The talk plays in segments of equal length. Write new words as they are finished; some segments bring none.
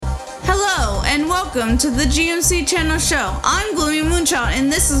and welcome to the GMC Channel Show. I'm Gloomy Moonchild,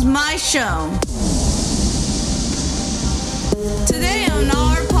 and this is my show. Today on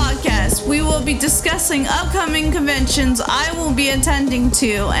our podcast, we will be discussing upcoming conventions I will be attending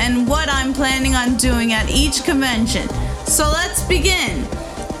to and what I'm planning on doing at each convention. So let's begin.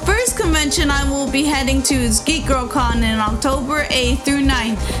 First convention I will be heading to is Geek Girl Con in October 8th through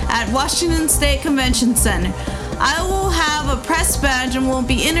 9th at Washington State Convention Center. I will have a press badge and will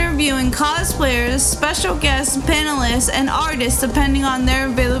be interviewing cosplayers, special guests, panelists, and artists depending on their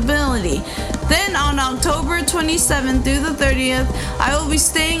availability. Then on October 27th through the 30th, I will be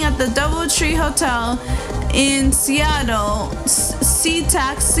staying at the DoubleTree Hotel in Seattle,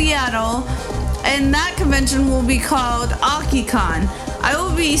 SeaTac Seattle, and that convention will be called AkiCon. I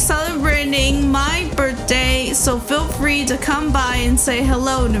will be celebrating my birthday, so feel free to come by and say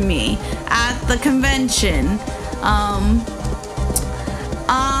hello to me at the convention.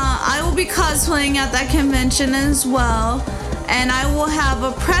 I will be cosplaying at that convention as well, and I will have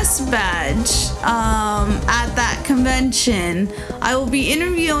a press badge at that convention. I will be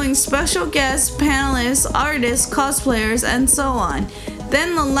interviewing special guests, panelists, artists, cosplayers, and so on.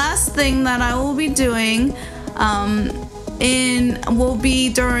 Then the last thing that I will be doing will be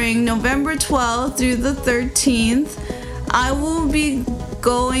during November 12th through the 13th. I will be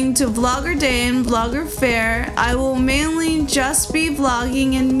going to Vlogger Day and Vlogger Fair. I will mainly just be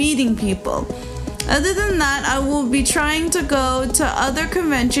vlogging and meeting people. Other than that, I will be trying to go to other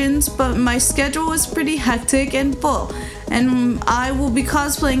conventions, but my schedule is pretty hectic and full, and I will be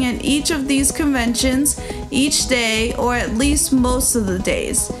cosplaying at each of these conventions each day, or at least most of the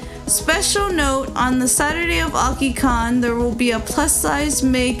days. Special note, on the Saturday of AkiCon, there will be a plus-size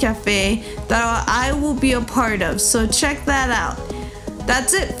maid cafe that I will be a part of, so check that out.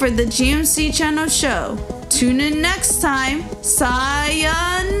 That's it for the GMC Channel Show. Tune in next time.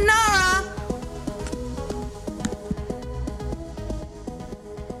 Sayonara!